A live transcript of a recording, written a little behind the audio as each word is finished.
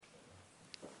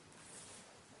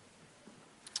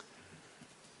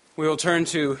We will turn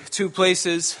to two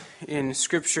places in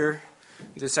Scripture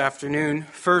this afternoon.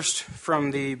 First,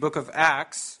 from the book of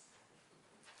Acts,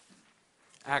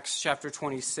 Acts chapter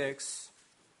 26.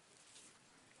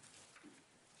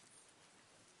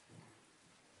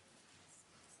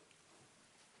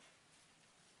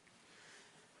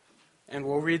 And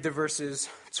we'll read the verses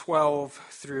 12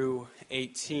 through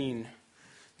 18.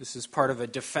 This is part of a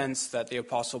defense that the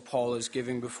Apostle Paul is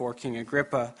giving before King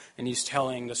Agrippa, and he's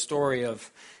telling the story of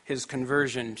his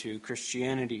conversion to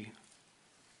Christianity.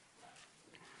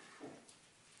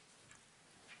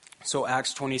 So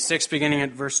Acts 26, beginning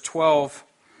at verse 12,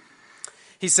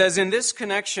 he says, "In this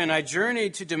connection I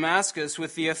journeyed to Damascus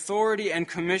with the authority and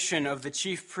commission of the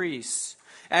chief priests.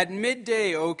 At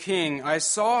midday, O king, I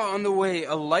saw on the way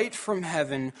a light from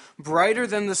heaven, brighter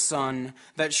than the sun,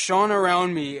 that shone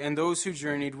around me and those who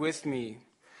journeyed with me.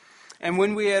 And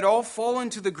when we had all fallen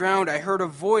to the ground, I heard a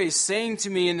voice saying to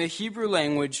me in the Hebrew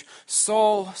language,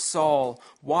 'Saul, Saul,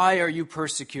 why are you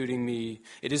persecuting me?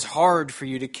 It is hard for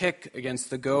you to kick against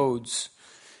the goads.'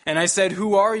 And I said,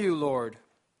 'Who are you, Lord?'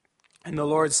 And the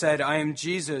Lord said, 'I am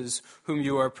Jesus, whom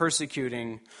you are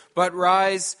persecuting. But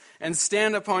rise and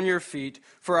stand upon your feet,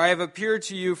 for I have appeared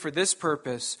to you for this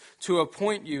purpose, to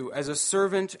appoint you as a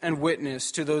servant and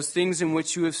witness to those things in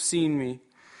which you have seen me,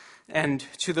 and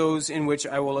to those in which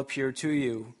I will appear to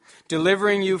you,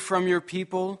 delivering you from your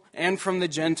people and from the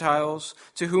Gentiles,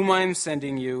 to whom I am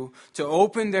sending you, to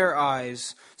open their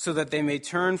eyes, so that they may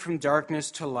turn from darkness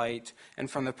to light,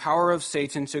 and from the power of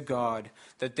Satan to God,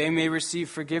 that they may receive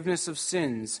forgiveness of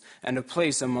sins and a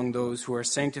place among those who are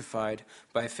sanctified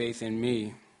by faith in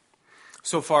me.'"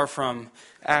 So far from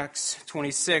Acts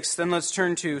 26. Then let's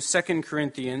turn to 2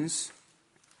 Corinthians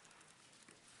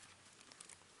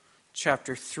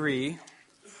chapter 3.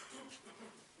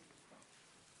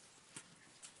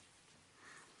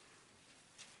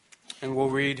 And we'll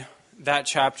read that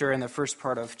chapter and the first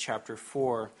part of chapter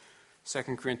 4.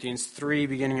 2 Corinthians 3,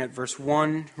 beginning at verse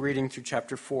 1, reading through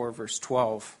chapter 4, verse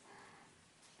 12.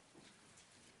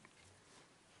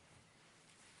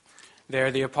 There,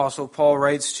 the Apostle Paul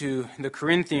writes to the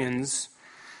Corinthians,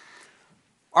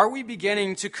 "Are we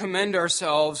beginning to commend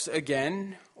ourselves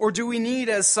again? Or do we need,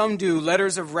 as some do,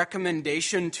 letters of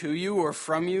recommendation to you or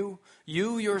from you?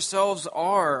 You yourselves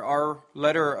are our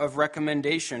letter of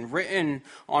recommendation, written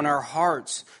on our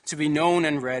hearts to be known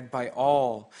and read by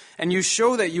all. And you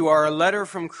show that you are a letter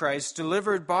from Christ,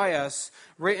 delivered by us,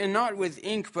 written not with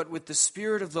ink, but with the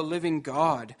Spirit of the living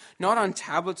God, not on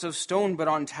tablets of stone, but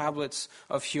on tablets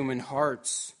of human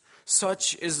hearts.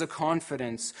 Such is the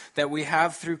confidence that we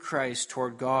have through Christ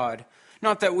toward God.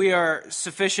 Not that we are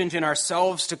sufficient in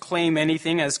ourselves to claim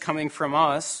anything as coming from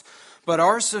us, but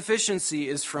our sufficiency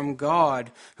is from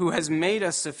God, who has made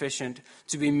us sufficient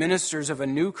to be ministers of a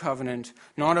new covenant,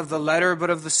 not of the letter, but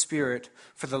of the Spirit.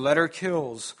 For the letter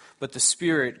kills, but the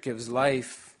Spirit gives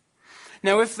life.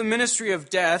 Now if the ministry of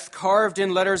death, carved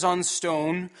in letters on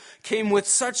stone, came with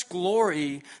such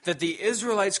glory that the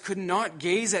Israelites could not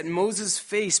gaze at Moses'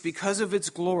 face because of its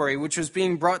glory, which was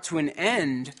being brought to an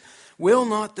end, will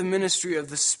not the ministry of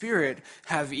the Spirit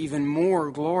have even more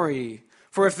glory?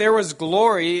 For if there was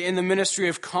glory in the ministry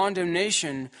of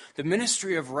condemnation, the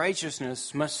ministry of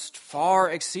righteousness must far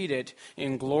exceed it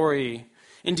in glory.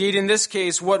 Indeed, in this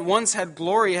case, what once had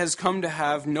glory has come to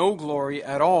have no glory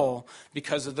at all,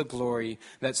 because of the glory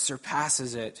that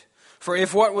surpasses it. For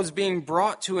if what was being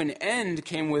brought to an end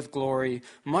came with glory,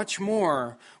 much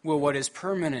more will what is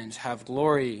permanent have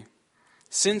glory.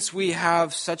 Since we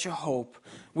have such a hope,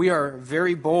 we are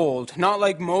very bold, not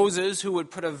like Moses, who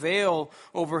would put a veil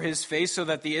over his face so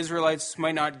that the Israelites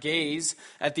might not gaze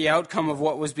at the outcome of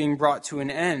what was being brought to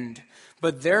an end.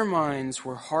 But their minds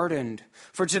were hardened.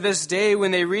 For to this day,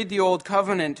 when they read the Old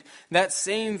Covenant, that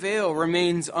same veil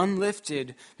remains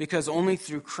unlifted, because only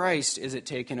through Christ is it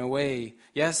taken away.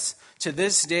 Yes, to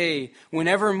this day,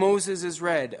 whenever Moses is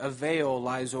read, a veil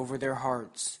lies over their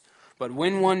hearts. But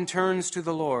when one turns to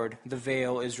the Lord, the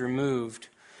veil is removed.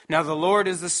 Now the Lord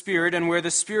is the Spirit, and where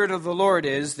the Spirit of the Lord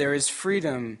is, there is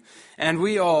freedom. And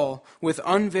we all, with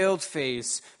unveiled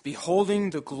face, beholding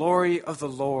the glory of the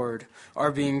Lord,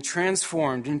 are being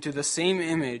transformed into the same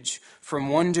image from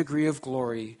one degree of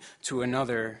glory to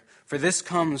another. For this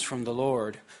comes from the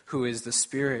Lord, who is the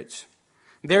Spirit.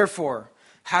 Therefore,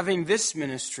 having this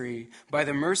ministry, by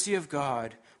the mercy of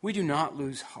God, we do not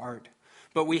lose heart.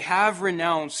 But we have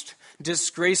renounced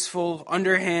disgraceful,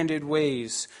 underhanded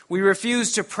ways. We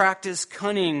refuse to practice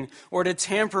cunning or to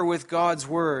tamper with God's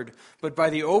word, but by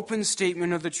the open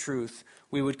statement of the truth,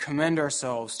 we would commend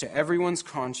ourselves to everyone's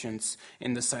conscience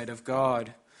in the sight of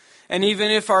God. And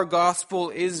even if our gospel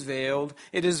is veiled,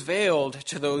 it is veiled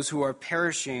to those who are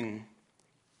perishing.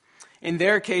 In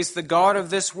their case, the God of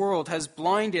this world has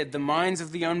blinded the minds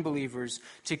of the unbelievers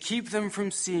to keep them from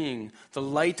seeing the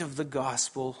light of the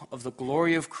gospel of the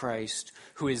glory of Christ,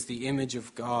 who is the image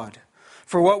of God.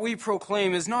 For what we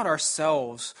proclaim is not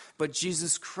ourselves, but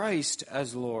Jesus Christ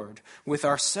as Lord, with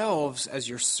ourselves as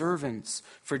your servants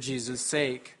for Jesus'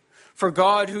 sake. For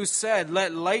God, who said,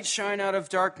 "Let light shine out of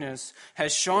darkness,"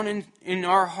 has shone in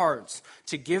our hearts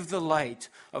to give the light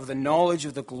of the knowledge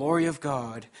of the glory of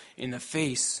God in the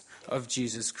face of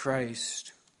Jesus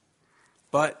Christ.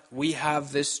 But we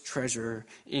have this treasure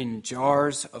in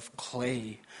jars of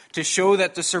clay to show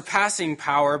that the surpassing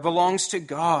power belongs to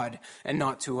God and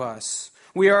not to us.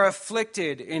 We are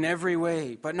afflicted in every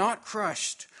way, but not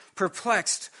crushed,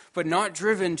 perplexed, but not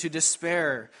driven to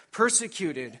despair,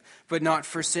 persecuted, but not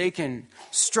forsaken,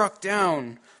 struck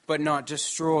down, but not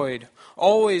destroyed,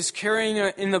 always carrying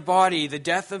in the body the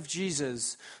death of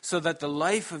Jesus, so that the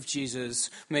life of Jesus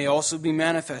may also be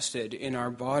manifested in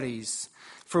our bodies.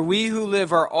 For we who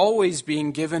live are always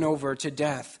being given over to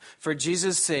death for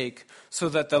Jesus' sake, so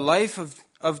that the life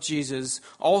of Jesus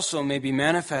also may be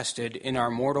manifested in our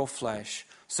mortal flesh.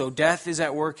 So death is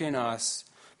at work in us,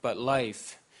 but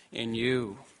life in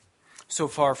you. So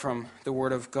far from the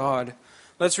Word of God.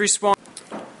 Let's respond.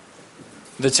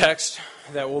 The text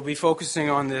that we'll be focusing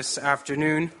on this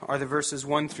afternoon are the verses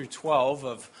 1 through 12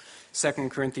 of 2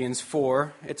 Corinthians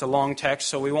 4. It's a long text,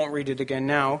 so we won't read it again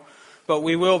now, but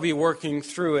we will be working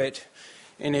through it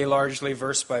in a largely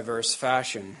verse-by-verse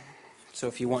fashion. So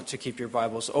if you want to keep your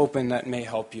Bibles open, that may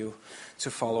help you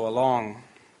to follow along.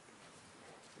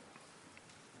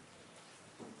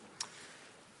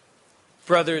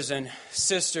 Brothers and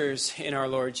sisters in our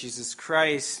Lord Jesus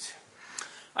Christ,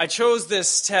 I chose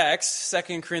this text,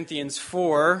 2 Corinthians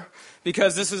 4,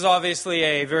 because this is obviously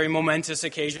a very momentous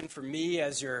occasion for me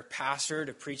as your pastor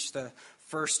to preach the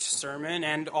first sermon,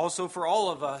 and also for all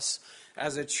of us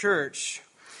as a church.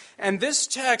 And this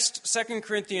text, 2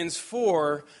 Corinthians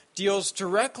 4, deals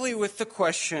directly with the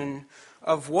question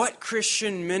of what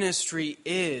Christian ministry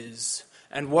is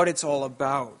and what it's all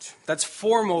about. That's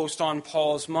foremost on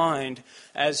Paul's mind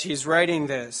as he's writing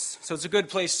this. So it's a good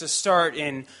place to start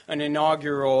in an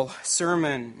inaugural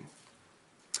sermon.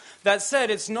 That said,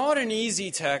 it's not an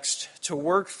easy text to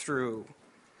work through.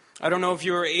 I don't know if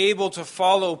you were able to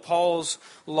follow Paul's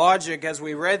logic as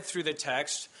we read through the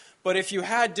text, but if you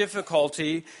had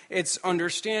difficulty, it's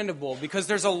understandable because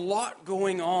there's a lot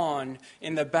going on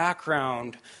in the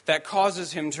background that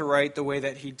causes him to write the way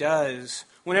that he does.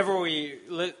 Whenever we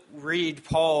read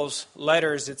Paul's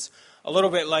letters, it's a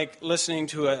little bit like listening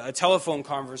to a telephone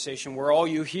conversation where all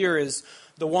you hear is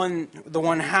the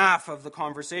one half of the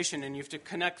conversation, and you have to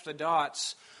connect the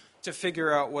dots to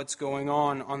figure out what's going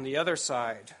on the other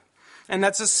side. And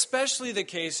that's especially the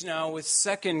case now with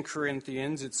 2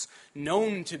 Corinthians. It's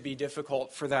known to be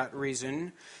difficult for that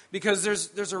reason, because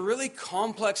there's a really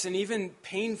complex and even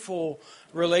painful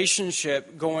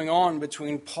relationship going on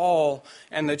between Paul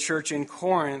and the church in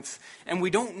Corinth, and we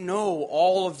don't know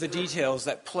all of the details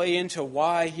that play into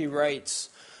why he writes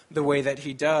the way that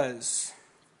he does.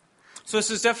 So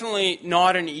this is definitely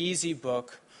not an easy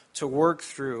book to work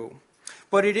through.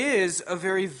 But it is a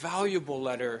very valuable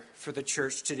letter for the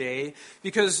church today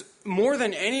because more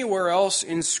than anywhere else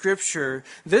in Scripture,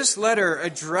 this letter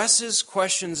addresses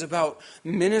questions about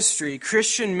ministry,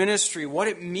 Christian ministry, what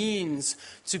it means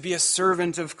to be a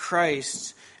servant of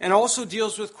Christ, and also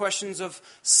deals with questions of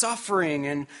suffering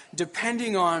and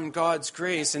depending on God's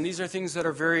grace. And these are things that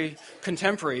are very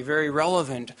contemporary, very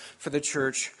relevant for the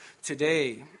church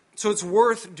today. So it's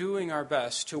worth doing our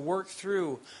best to work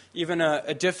through even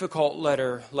a difficult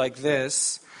letter like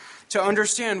this to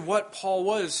understand what Paul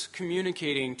was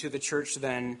communicating to the church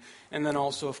then, and then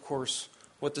also, of course,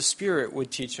 what the Spirit would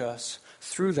teach us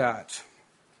through that.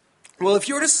 Well, if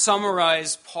you were to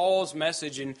summarize Paul's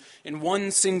message in one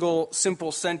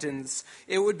simple sentence,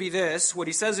 it would be this, what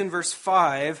he says in verse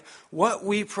 5, what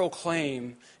we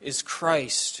proclaim is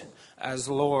Christ as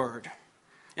Lord.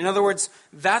 In other words,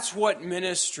 that's what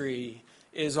ministry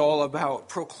is all about,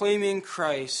 proclaiming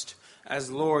Christ as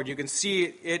Lord. You can see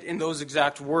it in those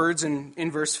exact words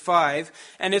in verse 5,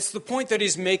 and it's the point that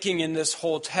he's making in this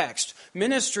whole text.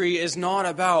 Ministry is not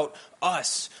about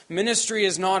us. Ministry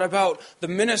is not about the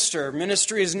minister.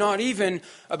 Ministry is not even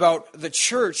about the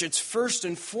church. It's first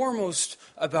and foremost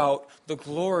about the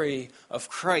glory of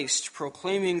Christ,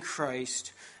 proclaiming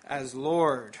Christ as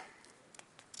Lord.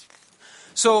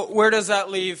 So where does that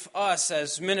leave us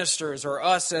as ministers or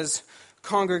us as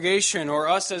congregation or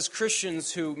us as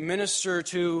Christians who minister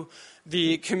to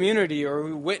the community or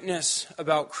who witness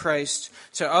about Christ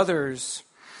to others?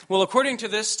 Well, according to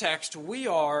this text, we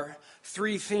are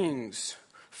three things.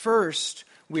 First,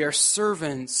 we are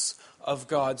servants of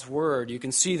God's word. You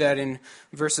can see that in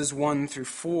verses 1 through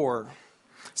 4.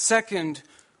 Second,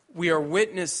 we are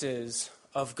witnesses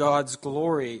of God's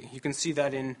glory. You can see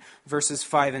that in verses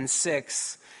 5 and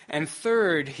 6. And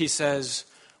third, he says,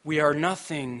 we are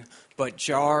nothing but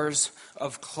jars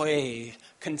of clay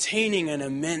containing an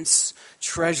immense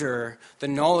treasure, the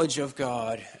knowledge of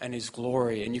God and his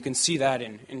glory. And you can see that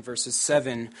in verses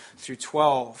 7 through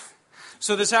 12.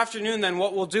 So this afternoon, then,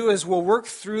 what we'll do is we'll work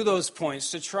through those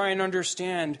points to try and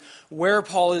understand where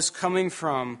Paul is coming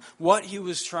from, what he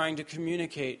was trying to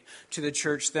communicate to the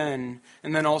church then,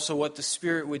 and then also what the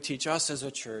Spirit would teach us as a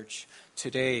church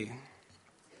today.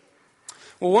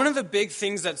 Well, one of the big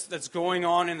things that's going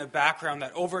on in the background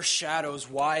that overshadows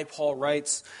why Paul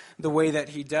writes the way that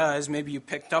he does, maybe you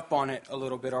picked up on it a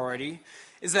little bit already,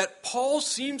 is that Paul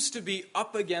seems to be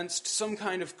up against some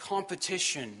kind of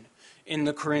competition in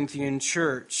the Corinthian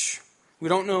church. We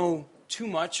don't know too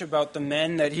much about the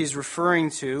men that he's referring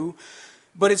to,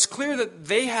 but it's clear that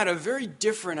they had a very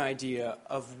different idea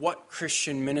of what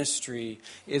Christian ministry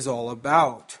is all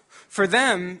about. For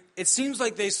them, it seems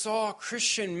like they saw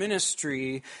Christian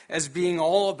ministry as being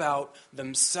all about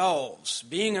themselves.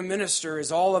 Being a minister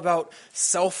is all about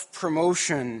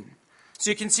self-promotion. So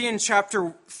you can see in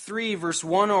chapter 3, verse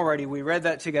 1 already, we read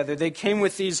that together. They came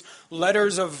with these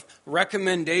letters of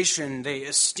recommendation. They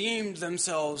esteemed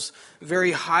themselves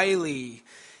very highly.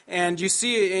 And you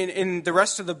see in the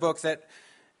rest of the book that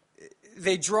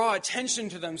they draw attention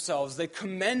to themselves. They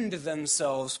commend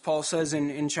themselves, Paul says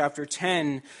in chapter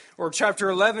 10. Or chapter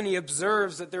 11, he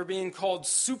observes that they're being called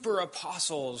super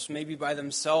apostles, maybe by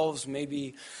themselves,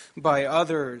 maybe by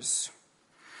others.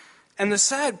 And the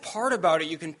sad part about it,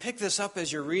 you can pick this up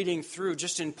as you're reading through,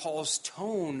 just in Paul's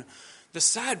tone. The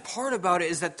sad part about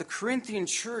it is that the Corinthian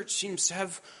church seems to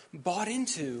have bought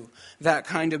into that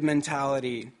kind of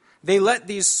mentality. They let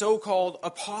these so-called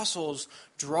apostles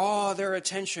draw their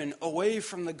attention away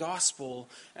from the gospel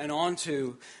and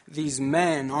onto these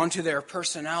men, onto their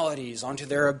personalities, onto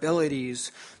their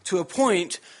abilities, to a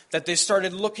point that they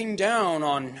started looking down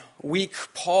on weak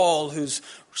Paul, who's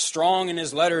strong in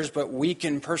his letters but weak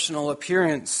in personal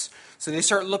appearance. So they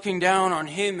start looking down on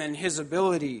him and his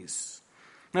abilities.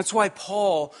 That's why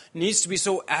Paul needs to be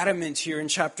so adamant here in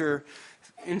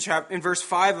verse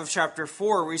 5 of chapter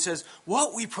 4, where he says,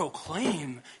 what we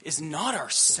proclaim is not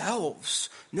ourselves.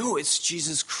 No, it's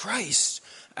Jesus Christ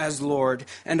as Lord,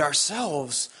 and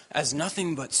ourselves as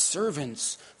nothing but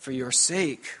servants for your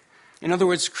sake. In other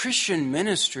words, Christian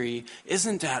ministry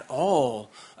isn't at all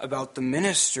about the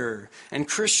minister, and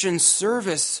Christian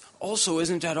service also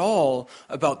isn't at all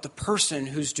about the person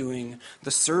who's doing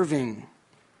the serving.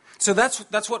 So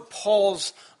that's what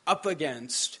Paul's up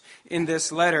against in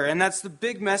this letter. And that's the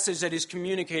big message that he's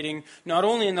communicating, not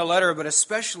only in the letter, but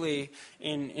especially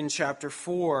in chapter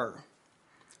 4.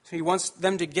 So he wants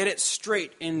them to get it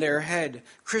straight in their head.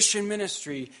 Christian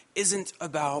ministry isn't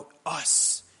about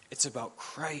us. It's about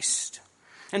Christ.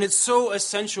 And it's so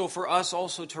essential for us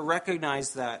also to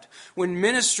recognize that. When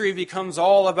ministry becomes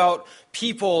all about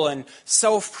people and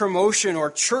self-promotion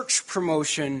or church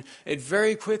promotion, it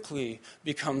very quickly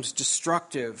becomes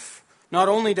destructive. Not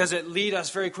only does it lead us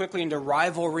very quickly into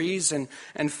rivalries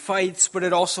and fights, but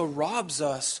it also robs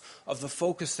us of the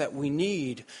focus that we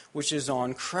need, which is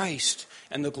on Christ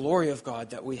and the glory of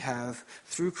God that we have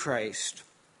through Christ.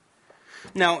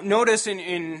 Now, notice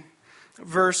in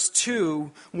verse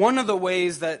 2, one of the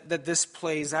ways that this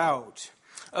plays out.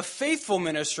 A faithful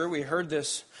minister, we heard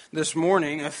this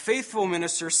morning, a faithful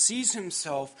minister sees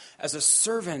himself as a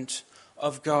servant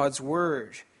of God's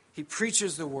word. He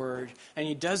preaches the word, and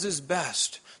he does his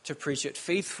best to preach it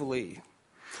faithfully.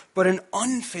 But an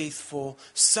unfaithful,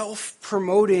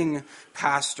 self-promoting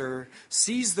pastor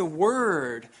sees the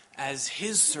word as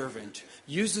his servant,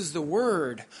 uses the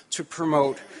word to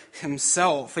promote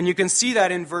himself. And you can see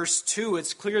that in verse 2.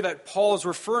 It's clear that Paul is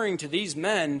referring to these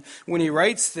men when he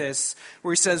writes this,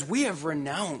 where he says, we have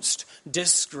renounced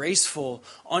disgraceful,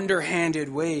 underhanded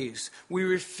ways. We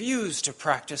refuse to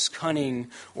practice cunning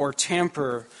or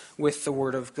tamper with the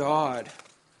word of God.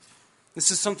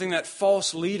 This is something that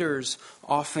false leaders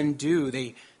often do.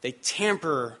 They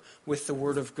tamper with the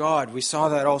word of God. We saw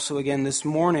that also again this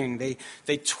morning.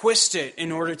 They twist it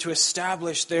in order to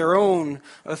establish their own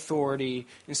authority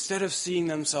instead of seeing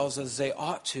themselves as they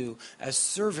ought to, as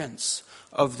servants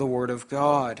of the word of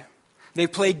God. They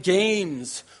play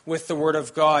games with the Word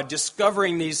of God,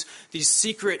 discovering these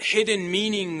secret hidden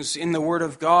meanings in the Word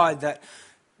of God that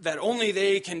only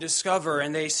they can discover,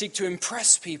 and they seek to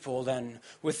impress people then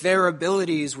with their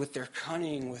abilities, with their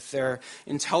cunning, with their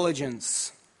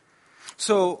intelligence.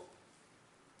 So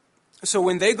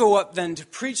when they go up then to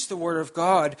preach the Word of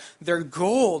God, their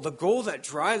goal, the goal that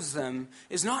drives them,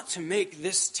 is not to make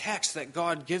this text that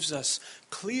God gives us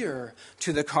clear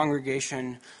to the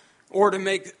congregation or to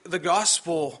make the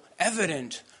gospel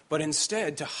evident, but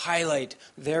instead to highlight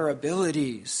their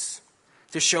abilities,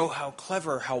 to show how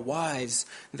clever, how wise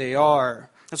they are.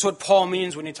 That's what Paul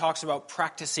means when he talks about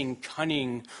practicing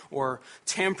cunning or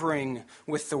tampering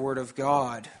with the Word of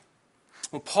God.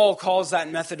 Well, Paul calls that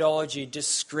methodology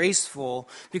disgraceful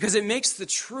because it makes the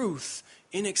truth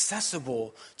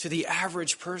inaccessible to the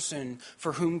average person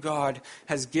for whom God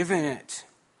has given it.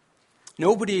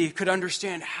 Nobody could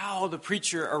understand how the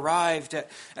preacher arrived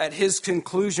at his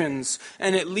conclusions,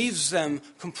 and it leaves them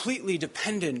completely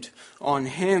dependent on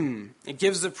him. It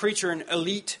gives the preacher an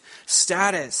elite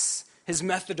status. His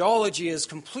methodology is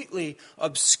completely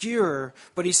obscure,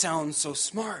 but he sounds so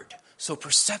smart, so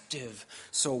perceptive,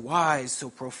 so wise,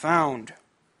 so profound.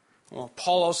 Well,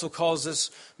 Paul also calls this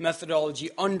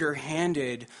methodology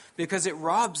underhanded because it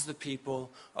robs the people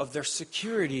of their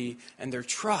security and their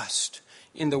trust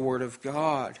in the Word of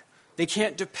God. They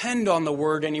can't depend on the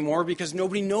Word anymore because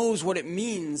nobody knows what it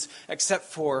means except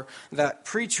for that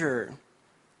preacher.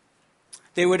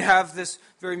 They would have this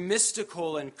very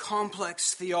mystical and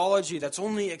complex theology that's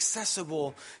only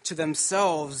accessible to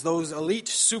themselves, those elite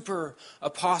super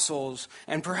apostles,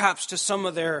 and perhaps to some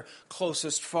of their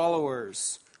closest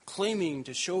followers. Claiming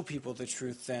to show people the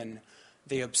truth, then,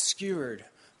 they obscured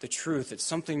the truth. It's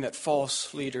something that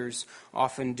false leaders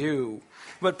often do.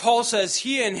 But Paul says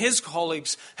he and his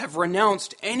colleagues have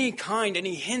renounced any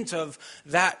hint of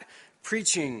that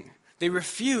preaching. They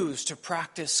refuse to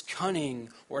practice cunning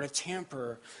or to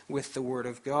tamper with the Word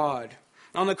of God.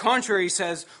 On the contrary, he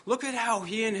says, look at how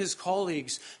he and his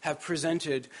colleagues have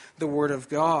presented the Word of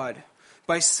God.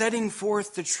 By setting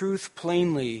forth the truth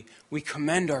plainly, we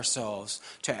commend ourselves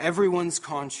to everyone's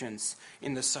conscience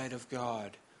in the sight of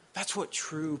God. That's what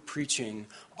true preaching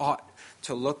ought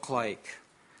to look like.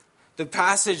 The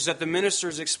passage that the minister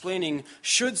is explaining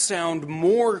should sound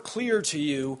more clear to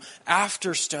you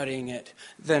after studying it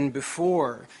than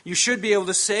before. You should be able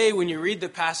to say when you read the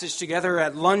passage together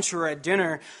at lunch or at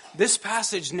dinner, this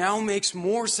passage now makes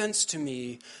more sense to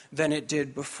me than it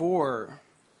did before.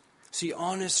 See,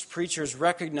 honest preachers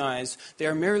recognize they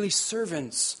are merely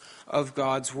servants of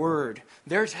God's Word.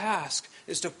 Their task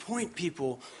is to point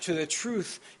people to the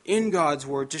truth in God's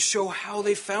Word, to show how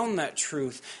they found that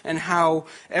truth and how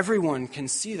everyone can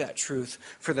see that truth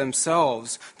for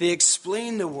themselves. They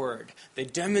explain the Word. They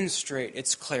demonstrate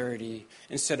its clarity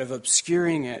instead of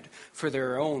obscuring it for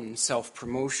their own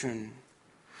self-promotion.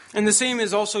 And the same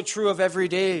is also true of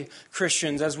everyday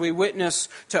Christians as we witness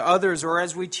to others or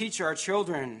as we teach our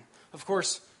children. Of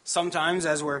course, sometimes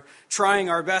as we're trying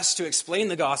our best to explain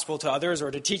the gospel to others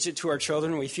or to teach it to our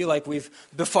children, we feel like we've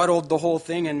befuddled the whole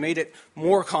thing and made it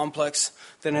more complex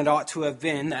than it ought to have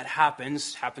been. That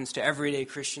happens. It happens to everyday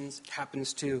Christians. It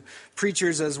happens to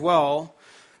preachers as well.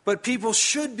 But people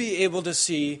should be able to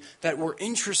see that we're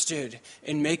interested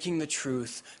in making the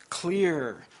truth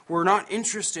clear. We're not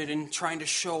interested in trying to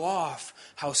show off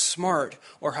how smart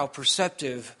or how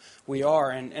perceptive we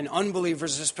are. And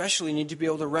unbelievers especially need to be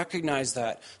able to recognize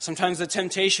that. Sometimes the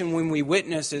temptation when we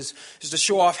witness is to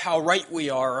show off how right we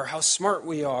are or how smart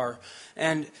we are.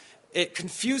 And it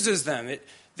confuses them.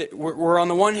 We're on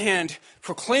the one hand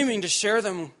proclaiming to share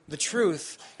them the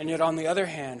truth, and yet on the other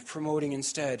hand promoting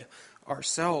instead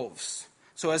ourselves.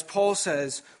 So as Paul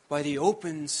says, by the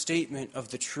open statement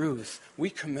of the truth, we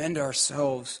commend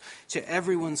ourselves to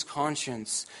everyone's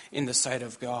conscience in the sight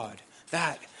of God.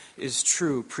 That is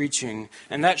true preaching.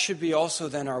 And that should be also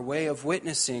then our way of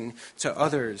witnessing to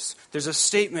others. There's a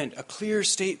statement, a clear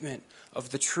statement of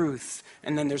the truth,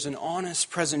 and then there's an honest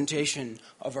presentation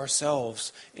of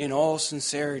ourselves in all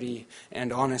sincerity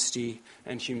and honesty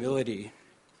and humility.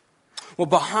 Well,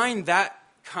 behind that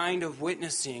kind of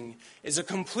witnessing is a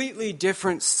completely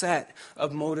different set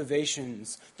of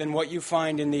motivations than what you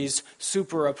find in these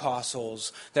super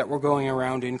apostles that were going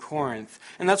around in Corinth.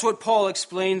 And that's what Paul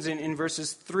explains in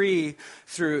verses 3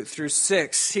 through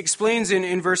 6. He explains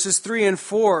in verses 3 and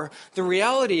 4, the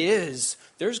reality is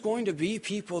there's going to be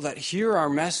people that hear our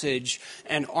message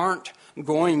and aren't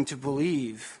going to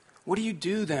believe. What do you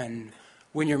do then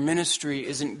when your ministry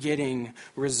isn't getting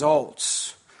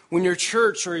results? When your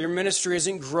church or your ministry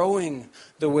isn't growing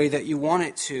the way that you want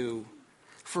it to?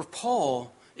 For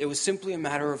Paul, It was simply a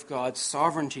matter of God's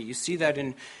sovereignty. You see that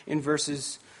in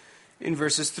verses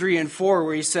 3 and 4,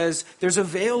 where he says, there's a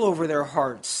veil over their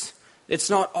hearts. It's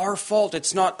not our fault.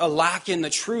 It's not a lack in the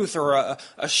truth or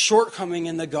a shortcoming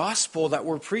in the gospel that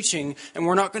we're preaching, and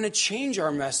we're not going to change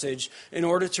our message in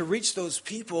order to reach those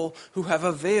people who have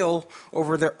a veil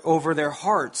over their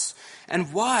hearts.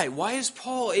 And why? Why is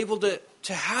Paul able to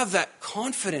have that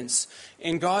confidence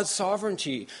in God's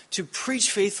sovereignty, to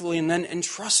preach faithfully and then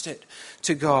entrust it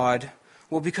to God?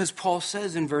 Well, because Paul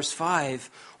says in verse 5,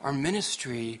 our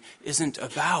ministry isn't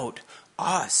about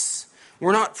us.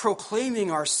 We're not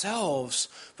proclaiming ourselves,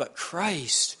 but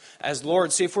Christ as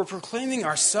Lord. See, if we're proclaiming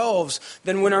ourselves,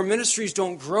 then when our ministries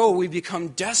don't grow, we become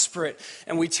desperate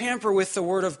and we tamper with the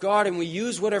Word of God and we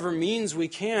use whatever means we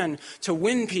can to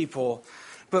win people.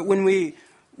 But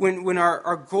when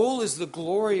our goal is the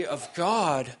glory of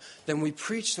God, then we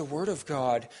preach the Word of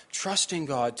God, trusting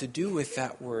God to do with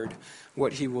that Word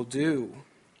what He will do.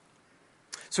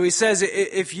 So he says,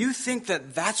 if you think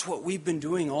that that's what we've been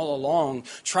doing all along,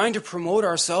 trying to promote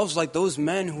ourselves like those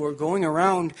men who are going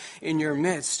around in your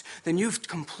midst, then you've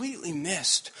completely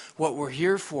missed what we're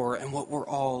here for and what we're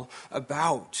all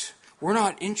about. We're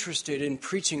not interested in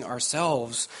preaching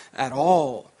ourselves at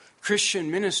all. Christian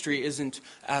ministry isn't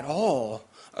at all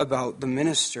about the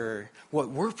minister. What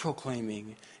we're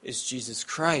proclaiming is Jesus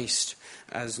Christ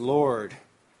as Lord.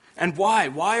 And why?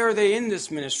 Why are they in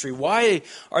this ministry? Why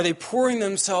are they pouring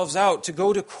themselves out to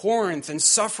go to Corinth and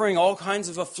suffering all kinds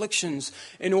of afflictions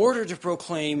in order to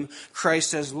proclaim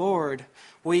Christ as Lord?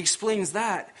 Well, he explains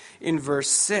that in verse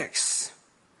 6.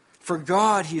 For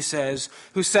God, he says,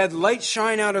 who said, light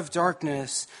shine out of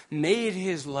darkness, made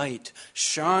his light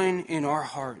shine in our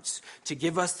hearts to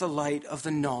give us the light of the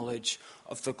knowledge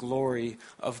of the glory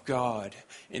of God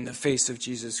in the face of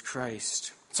Jesus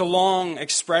Christ. It's a long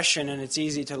expression, and it's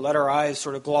easy to let our eyes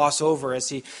sort of gloss over as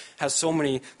he has so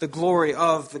many, the glory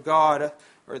of the God,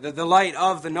 or the light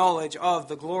of the knowledge of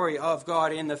the glory of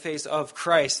God in the face of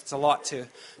Christ. It's a lot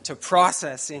to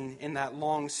process in that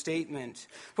long statement.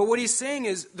 But what he's saying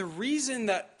is the reason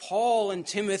that Paul and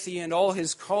Timothy and all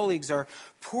his colleagues are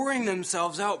pouring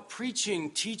themselves out, preaching,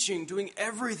 teaching, doing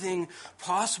everything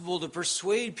possible to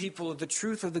persuade people of the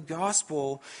truth of the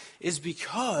gospel is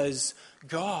because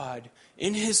God,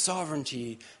 in his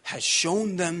sovereignty, has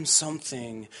shown them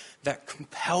something that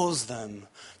compels them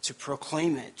to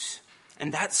proclaim it.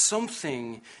 And that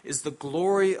something is the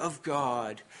glory of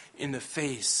God in the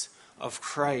face of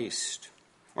Christ.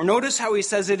 Or notice how he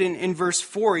says it in verse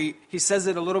 4. He says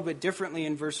it a little bit differently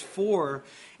in verse 4.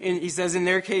 He says, in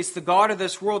their case, the God of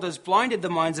this world has blinded the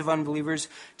minds of unbelievers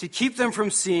to keep them from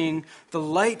seeing the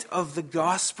light of the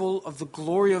gospel of the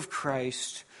glory of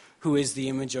Christ, who is the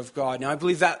image of God. Now, I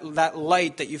believe that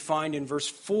light that you find in verse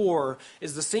 4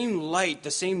 is the same light, the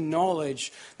same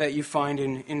knowledge that you find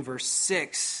in verse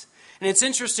 6. And it's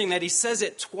interesting that he says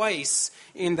it twice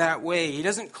in that way. He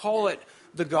doesn't call it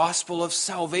the gospel of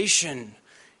salvation.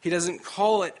 He doesn't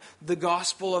call it the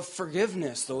gospel of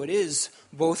forgiveness, though it is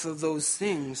both of those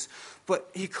things.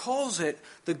 But he calls it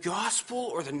the gospel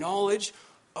or the knowledge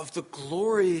of the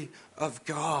glory of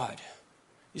God.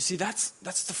 You see, that's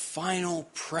the final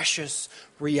precious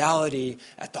reality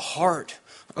at the heart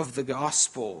of the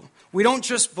gospel. We don't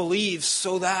just believe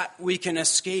so that we can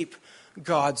escape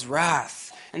God's wrath.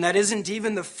 And that isn't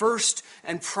even the first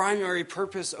and primary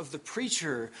purpose of the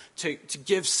preacher, to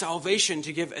give salvation,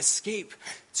 to give escape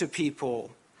to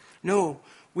people. No,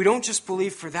 we don't just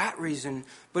believe for that reason,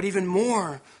 but even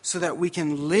more so that we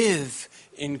can live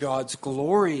in God's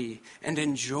glory and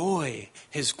enjoy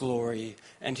his glory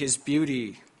and his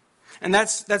beauty. And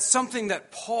that's something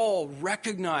that Paul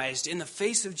recognized in the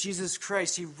face of Jesus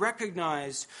Christ. He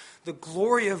recognized the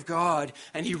glory of God,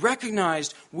 and he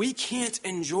recognized we can't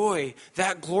enjoy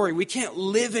that glory. We can't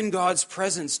live in God's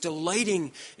presence,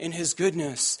 delighting in his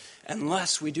goodness,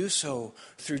 unless we do so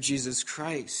through Jesus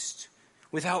Christ.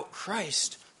 Without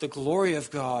Christ, the glory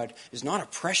of God is not a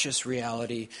precious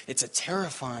reality, it's a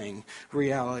terrifying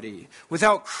reality.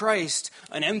 Without Christ,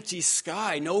 an empty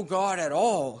sky, no God at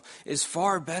all, is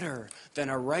far better than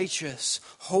a righteous,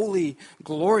 holy,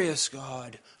 glorious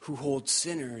God who holds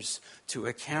sinners to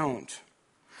account.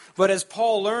 But as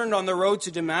Paul learned on the road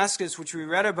to Damascus, which we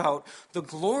read about, the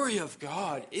glory of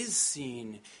God is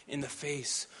seen in the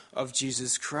face of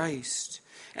Jesus Christ.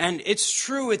 And it's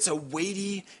true, it's a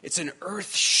weighty, it's an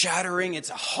earth-shattering, it's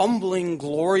a humbling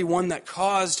glory, one that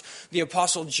caused the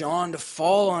Apostle John to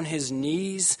fall on his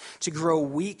knees, to grow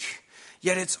weak.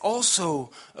 Yet it's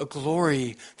also a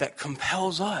glory that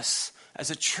compels us as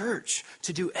a church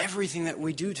to do everything that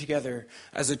we do together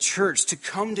as a church, to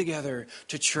come together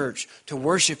to church, to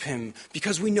worship him,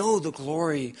 because we know the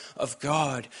glory of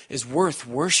God is worth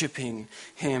worshiping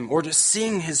him, or to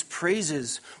sing his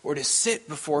praises, or to sit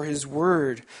before his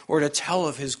word, or to tell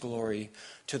of his glory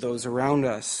to those around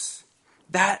us.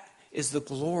 That is the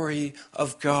glory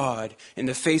of God in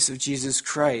the face of Jesus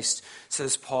Christ,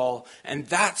 says Paul, and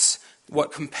that's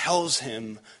what compels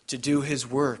him to do his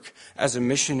work as a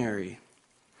missionary.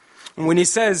 And when he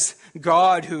says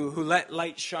God who let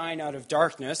light shine out of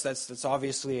darkness, that's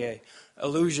obviously an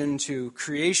allusion to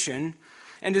creation.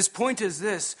 And his point is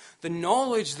this: the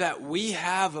knowledge that we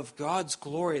have of God's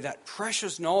glory, that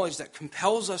precious knowledge that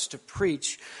compels us to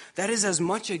preach, that is as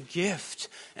much a gift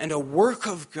and a work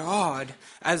of God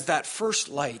as that first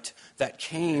light that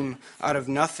came out of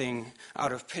nothing,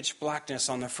 out of pitch blackness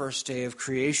on the first day of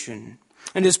creation.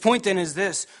 And his point then is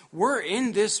this: we're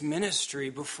in this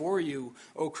ministry before you,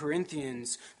 O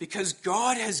Corinthians, because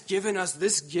God has given us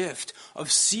this gift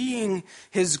of seeing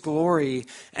his glory,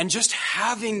 and just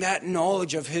having that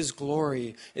knowledge of his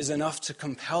glory is enough to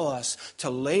compel us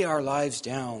to lay our lives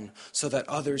down so that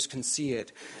others can see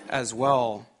it as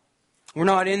well. We're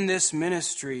not in this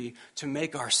ministry to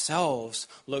make ourselves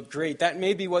look great. That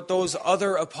may be what those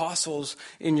other apostles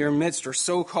in your midst, or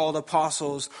so-called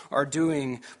apostles, are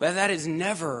doing. But that is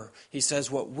never, he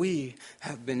says, what we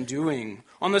have been doing.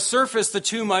 On the surface, the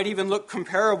two might even look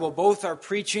comparable. Both are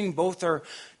preaching, both are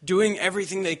doing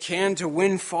everything they can to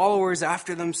win followers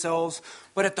after themselves.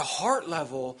 But at the heart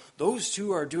level, those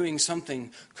two are doing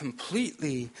something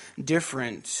completely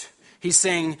different. He's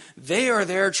saying they are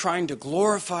there trying to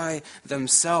glorify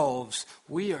themselves.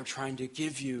 We are trying to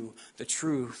give you the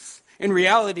truth. In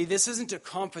reality, this isn't a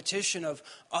competition of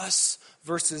us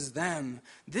versus them.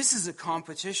 This is a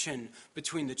competition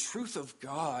between the truth of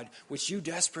God, which you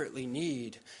desperately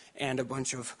need, and a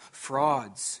bunch of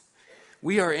frauds.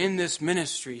 We are in this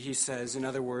ministry, he says, in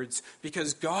other words,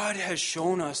 because God has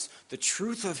shown us the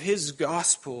truth of his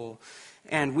gospel,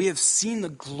 and we have seen the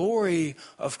glory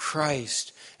of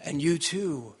Christ, and you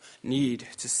too need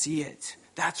to see it.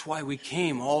 That's why we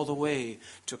came all the way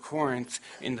to Corinth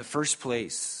in the first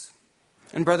place.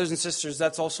 And brothers and sisters,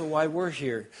 that's also why we're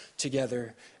here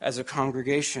together as a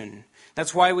congregation.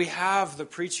 That's why we have the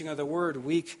preaching of the word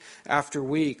week after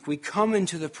week. We come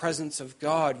into the presence of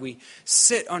God. We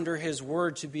sit under his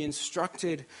word to be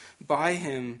instructed by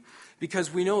him,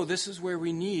 because we know this is where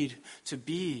we need to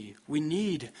be. We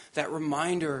need that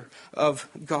reminder of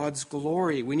God's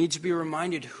glory. We need to be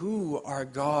reminded who our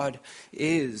God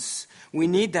is. We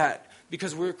need that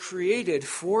because we're created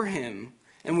for him.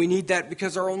 And we need that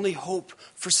because our only hope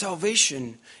for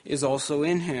salvation is also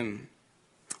in him.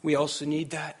 We also need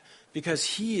that because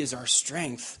he is our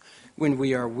strength when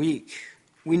we are weak.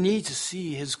 We need to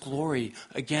see his glory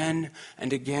again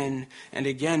and again and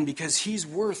again, because he's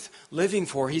worth living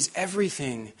for. He's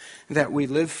everything that we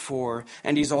live for,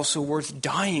 and he's also worth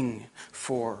dying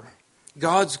for.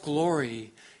 God's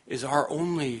glory is our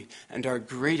only and our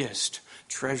greatest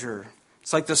treasure.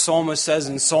 It's like the psalmist says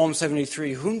in Psalm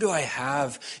 73, "Whom do I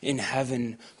have in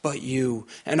heaven but you?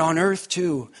 And on earth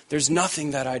too, there's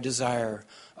nothing that I desire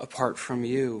apart from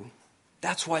you."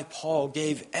 That's why Paul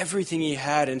gave everything he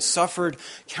had and suffered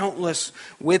countless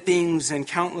whippings and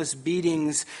countless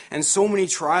beatings and so many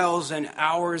trials and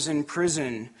hours in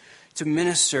prison to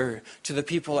minister to the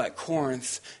people at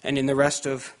Corinth and in the rest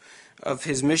of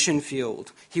his mission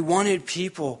field. He wanted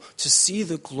people to see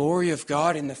the glory of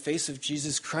God in the face of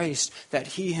Jesus Christ that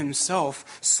he himself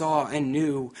saw and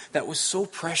knew, that was so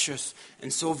precious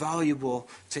and so valuable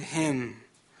to him.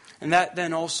 And that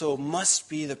then also must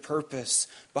be the purpose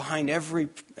behind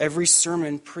every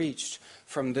sermon preached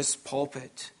from this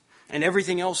pulpit, and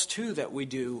everything else too that we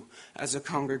do as a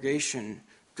congregation.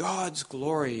 God's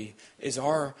glory is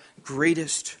our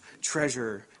greatest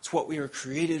treasure. It's what we were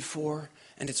created for,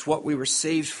 and it's what we were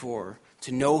saved for,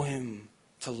 to know him,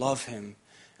 to love him,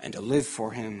 and to live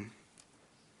for him.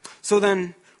 So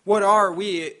then, what are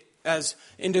we as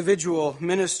individual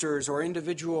ministers or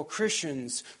individual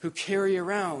Christians who carry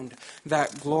around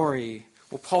that glory?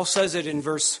 Well, Paul says it in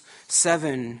verse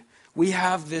 7. We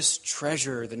have this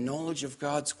treasure, the knowledge of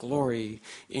God's glory,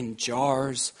 in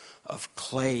jars of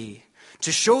clay,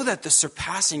 to show that the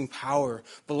surpassing power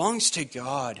belongs to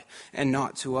God and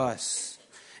not to us.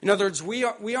 In other words,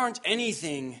 we aren't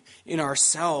anything in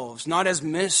ourselves, not as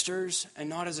ministers and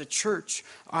not as a church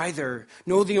either.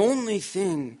 No, the only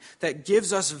thing that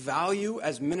gives us value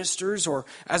as ministers or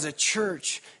as a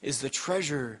church is the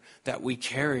treasure that we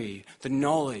carry, the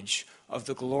knowledge of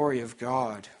the glory of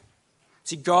God.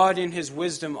 See, God in his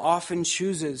wisdom often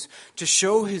chooses to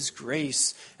show his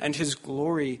grace and his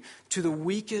glory to the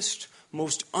weakest,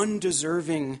 most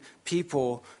undeserving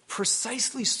people,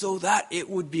 precisely so that it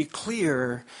would be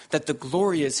clear that the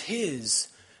glory is his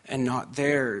and not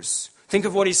theirs. Think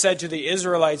of what he said to the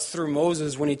Israelites through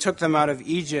Moses when he took them out of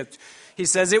Egypt. He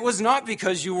says, "It was not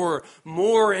because you were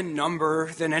more in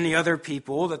number than any other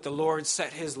people that the Lord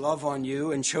set his love on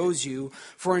you and chose you,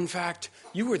 for in fact,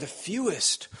 you were the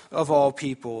fewest of all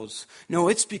peoples. No,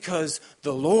 it's because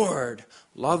the Lord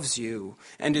loves you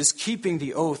and is keeping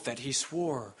the oath that he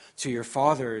swore to your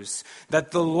fathers,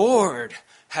 that the Lord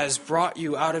has brought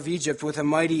you out of Egypt with a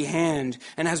mighty hand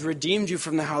and has redeemed you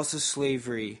from the house of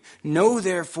slavery. Know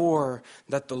therefore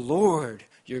that the Lord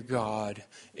your God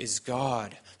is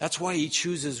God." That's why he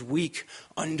chooses weak,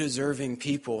 undeserving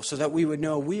people, so that we would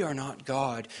know we are not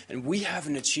God and we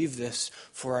haven't achieved this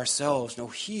for ourselves. No,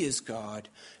 he is God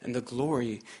and the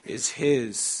glory is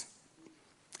his.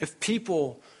 If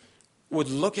people would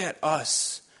look at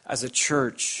us as a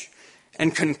church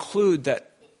and conclude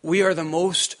that we are the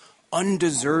most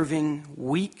undeserving,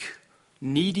 weak,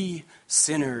 needy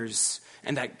sinners,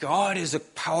 and that God is a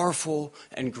powerful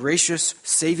and gracious,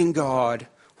 saving God,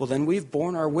 well, then we've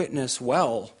borne our witness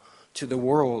well to the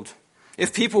world.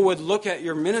 If people would look at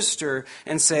your minister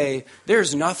and say,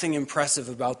 "There's nothing impressive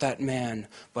about that man,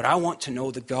 but I want to know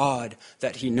the God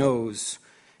that he knows,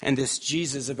 and this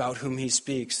Jesus about whom he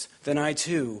speaks," then I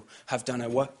too have done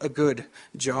a good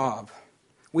job.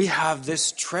 We have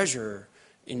this treasure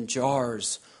in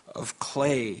jars of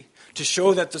clay to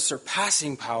show that the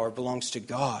surpassing power belongs to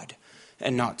God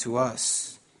and not to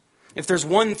us. If there's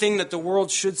one thing that the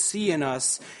world should see in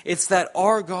us, it's that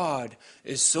our God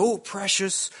is so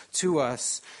precious to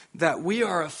us that we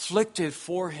are afflicted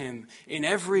for him in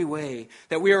every way,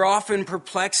 that we are often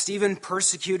perplexed, even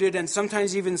persecuted, and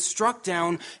sometimes even struck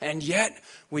down, and yet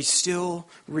we still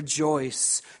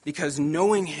rejoice because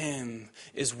knowing him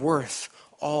is worth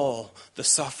all the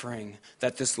suffering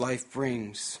that this life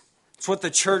brings. It's what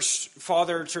the church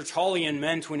father Tertullian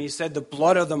meant when he said the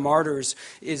blood of the martyrs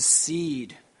is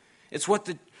seed. It's what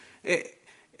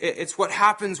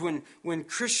happens when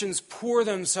Christians pour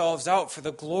themselves out for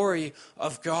the glory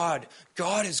of God.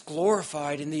 God is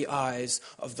glorified in the eyes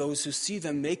of those who see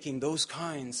them making those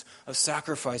kinds of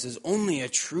sacrifices. Only a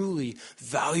truly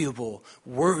valuable,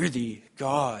 worthy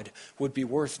God would be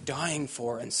worth dying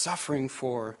for and suffering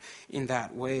for in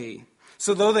that way.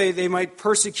 So though they might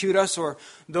persecute us, or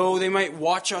though they might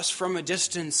watch us from a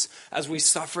distance as we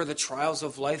suffer the trials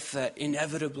of life that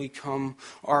inevitably come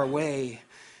our way,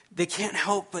 they can't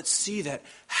help but see that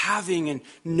having and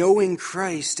knowing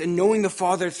Christ and knowing the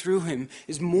Father through him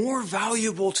is more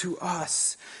valuable to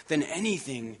us than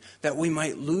anything that we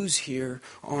might lose here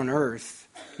on earth.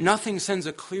 Nothing sends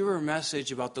a clearer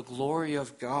message about the glory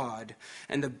of God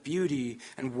and the beauty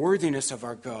and worthiness of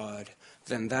our God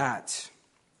than that.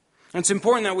 And it's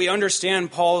important that we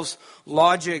understand Paul's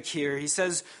logic here. He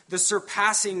says the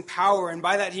surpassing power, and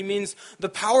by that he means the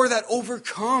power that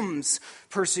overcomes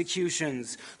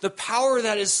persecutions, the power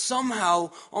that is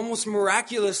somehow almost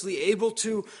miraculously able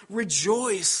to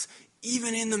rejoice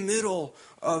even in the middle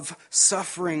of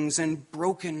sufferings and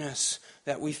brokenness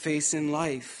that we face in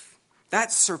life.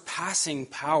 That surpassing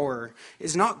power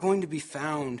is not going to be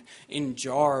found in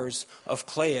jars of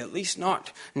clay, at least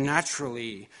not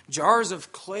naturally. Jars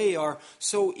of clay are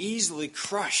so easily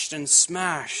crushed and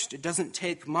smashed. It doesn't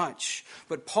take much.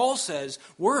 But Paul says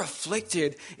we're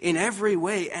afflicted in every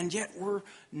way, and yet we're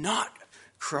not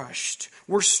crushed.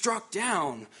 We're struck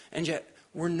down, and yet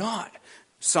we're not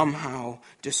somehow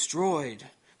destroyed.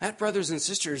 That, brothers and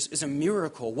sisters, is a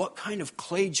miracle. What kind of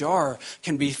clay jar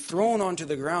can be thrown onto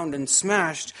the ground and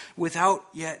smashed without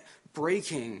yet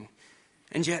breaking?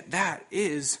 And yet that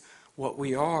is what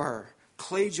we are.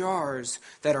 Clay jars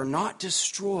that are not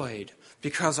destroyed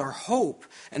because our hope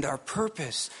and our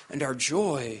purpose and our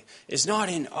joy is not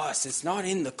in us. It's not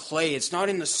in the clay. It's not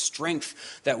in the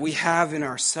strength that we have in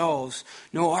ourselves.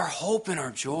 No, our hope and our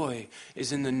joy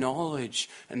is in the knowledge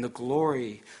and the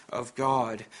glory of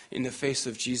God in the face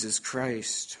of Jesus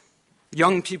Christ.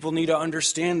 Young people need to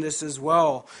understand this as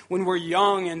well. When we're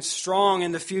young and strong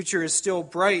and the future is still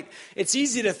bright, it's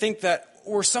easy to think that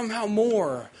we're somehow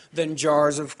more than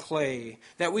jars of clay,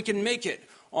 that we can make it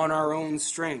on our own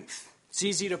strength. It's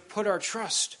easy to put our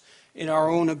trust in our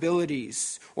own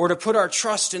abilities or to put our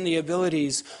trust in the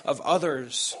abilities of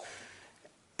others.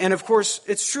 And of course,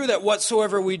 it's true that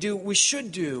whatsoever we do, we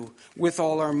should do with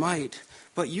all our might.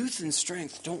 But youth and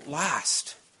strength don't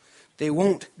last. They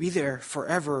won't be there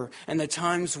forever, and the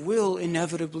times will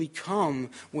inevitably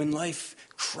come when life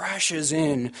crashes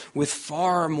in with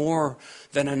far more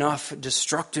than enough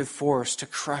destructive force to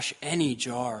crush any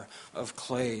jar of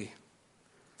clay.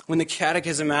 When the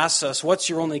Catechism asks us, what's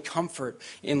your only comfort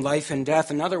in life and death?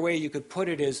 Another way you could put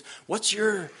it is, what's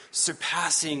your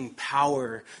surpassing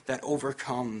power that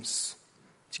overcomes?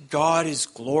 God is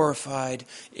glorified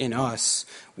in us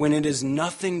when it is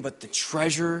nothing but the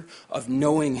treasure of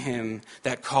knowing Him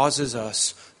that causes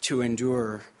us to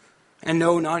endure. And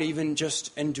no, not even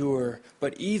just endure,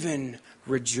 but even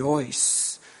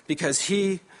rejoice, because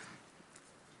He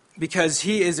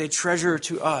is a treasure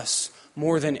to us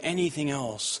more than anything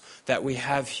else that we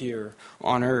have here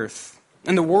on earth.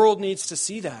 And the world needs to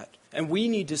see that, and we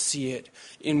need to see it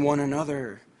in one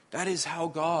another. That is how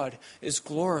God is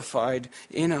glorified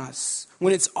in us.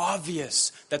 When it's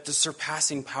obvious that the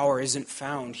surpassing power isn't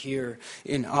found here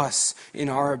in us, in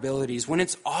our abilities. When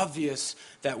it's obvious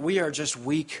that we are just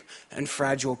weak and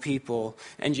fragile people,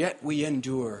 and yet we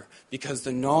endure because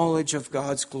the knowledge of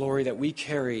God's glory that we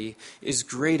carry is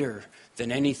greater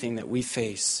than anything that we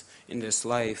face in this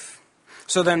life.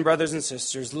 So then, brothers and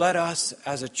sisters, let us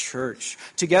as a church,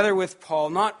 together with Paul,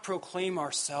 not proclaim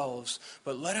ourselves,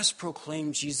 but let us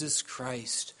proclaim Jesus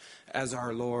Christ as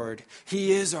our Lord.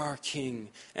 He is our King,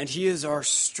 and He is our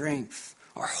strength.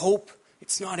 Our hope,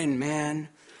 it's not in man.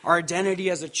 Our identity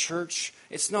as a church,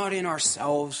 it's not in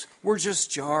ourselves. We're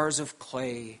just jars of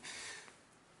clay.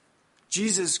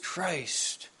 Jesus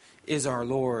Christ is our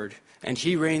Lord, and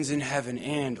He reigns in heaven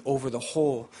and over the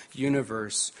whole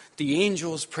universe. The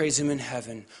angels praise Him in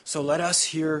heaven, so let us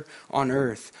here on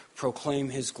earth proclaim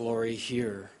His glory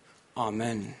here.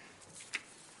 Amen.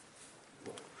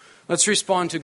 Let's respond to